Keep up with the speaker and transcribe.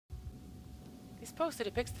This poster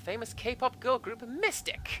depicts the famous K-pop girl group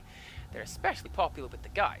Mystic. They're especially popular with the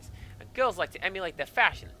guys, and girls like to emulate their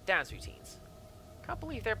fashion and dance routines. Can't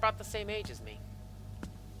believe they're about the same age as me.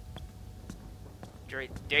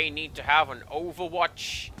 They need to have an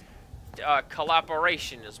Overwatch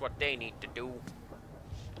collaboration is what they need to do.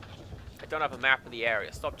 I don't have a map of the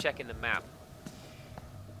area. Stop checking the map.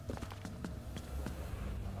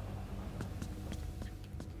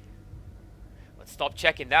 Let's stop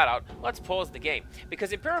checking that out. Let's pause the game.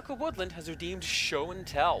 Because Empirical Woodland has redeemed Show and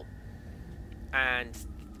Tell. And,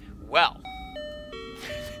 well...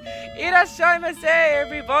 Irashaimase,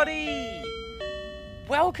 everybody!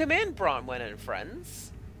 Welcome in, Bronwyn and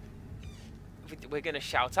friends. We're going to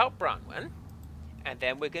shout out Bronwyn. And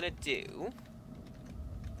then we're going to do...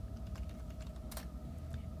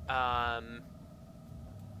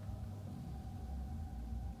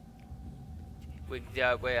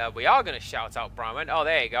 we are going to shout out Bronwyn. Oh,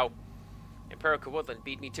 there you go. Empirical Woodland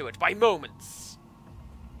beat me to it by moments.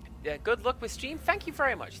 Good luck with stream. Thank you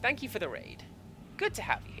very much. Thank you for the raid. Good to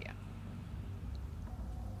have you here.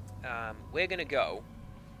 We're going to go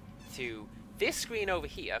to this screen over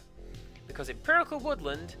here because Empirical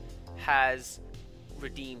Woodland has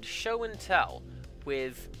redeemed Show and Tell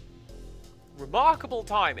with remarkable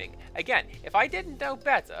timing. Again, if I didn't know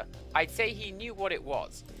better, I'd say he knew what it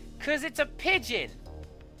was. Because it's a pigeon!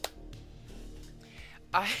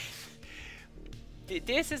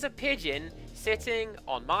 This is a pigeon sitting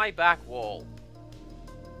on my back wall.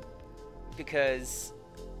 Because,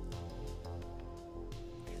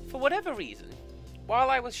 for whatever reason, while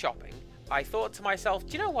I was shopping, I thought to myself,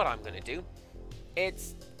 do you know what I'm going to do?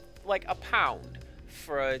 It's like £1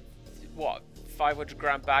 for a, what,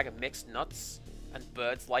 500-gram bag of mixed nuts. And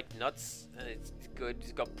birds like nuts, and it's good,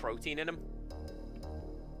 it's got protein in them.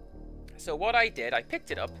 So what I did, I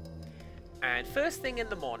picked it up, and first thing in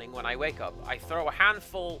the morning when I wake up, I throw a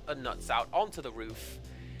handful of nuts out onto the roof,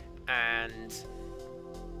 and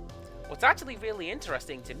what's actually really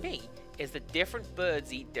interesting to me is that different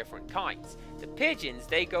birds eat different kinds. The pigeons,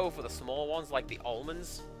 they go for the small ones like the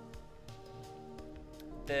almonds.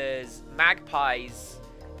 There's magpies,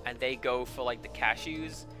 and they go for like the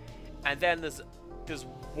cashews. And then there's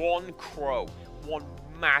one crow, one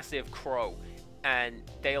massive crow, and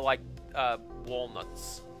they like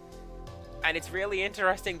walnuts. And it's really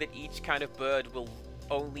interesting that each kind of bird will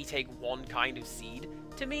only take one kind of seed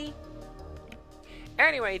to me.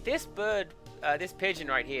 Anyway, this bird, this pigeon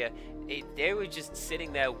right here, they were just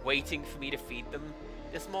sitting there waiting for me to feed them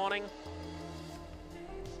this morning.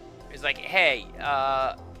 It's like, hey,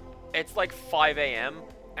 it's like 5 AM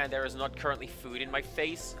and there is not currently food in my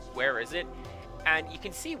face. Where is it? And you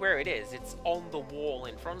can see where it is. It's on the wall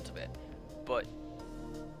in front of it. But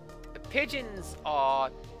pigeons are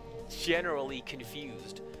generally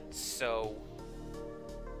confused. So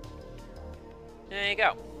there you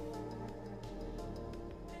go.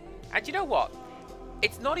 And you know what?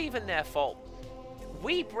 It's not even their fault.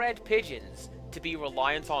 We bred pigeons to be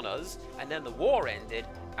reliant on us, and then the war ended,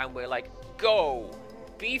 and we're like, go!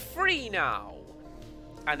 Be free now!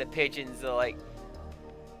 And the pigeons are like,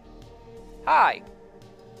 hi!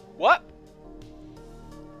 What?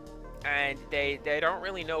 And they don't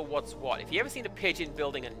really know what's what. If you ever seen a pigeon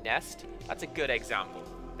building a nest, that's a good example.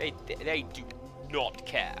 They do not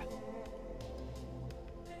care.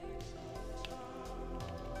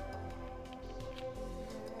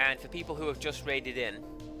 And for people who have just raided in,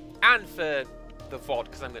 and for the VOD,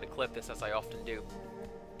 because I'm going to clip this as I often do,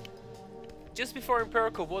 just before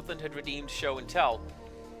Empirical Woodland had redeemed Show and Tell,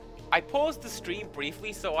 I paused the stream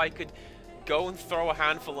briefly so I could go and throw a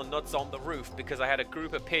handful of nuts on the roof because I had a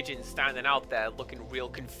group of pigeons standing out there looking real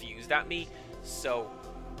confused at me. So,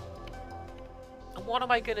 and what am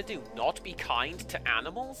I going to do? Not be kind to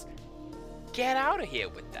animals? Get out of here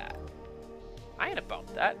with that. I ain't about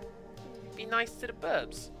that. Be nice to the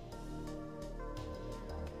burbs.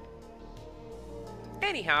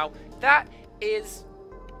 Anyhow, that is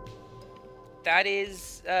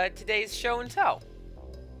today's Show and Tell.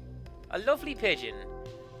 A lovely pigeon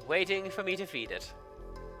waiting for me to feed it.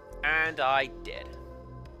 And I did.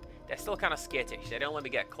 They're still kind of skittish. They don't let me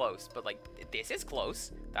get close, but like, this is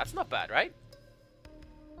close. That's not bad, right?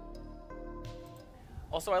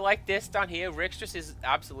 Also, I like this down here. Rixtrus is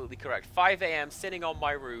absolutely correct. 5 AM, sitting on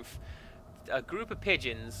my roof, a group of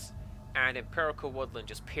pigeons, and Empirical Woodland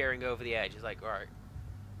just peering over the edge. It's like, alright,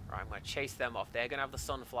 I'm going to chase them off. They're going to have the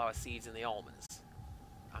sunflower seeds and the almonds.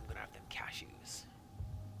 I'm going to have them cashews.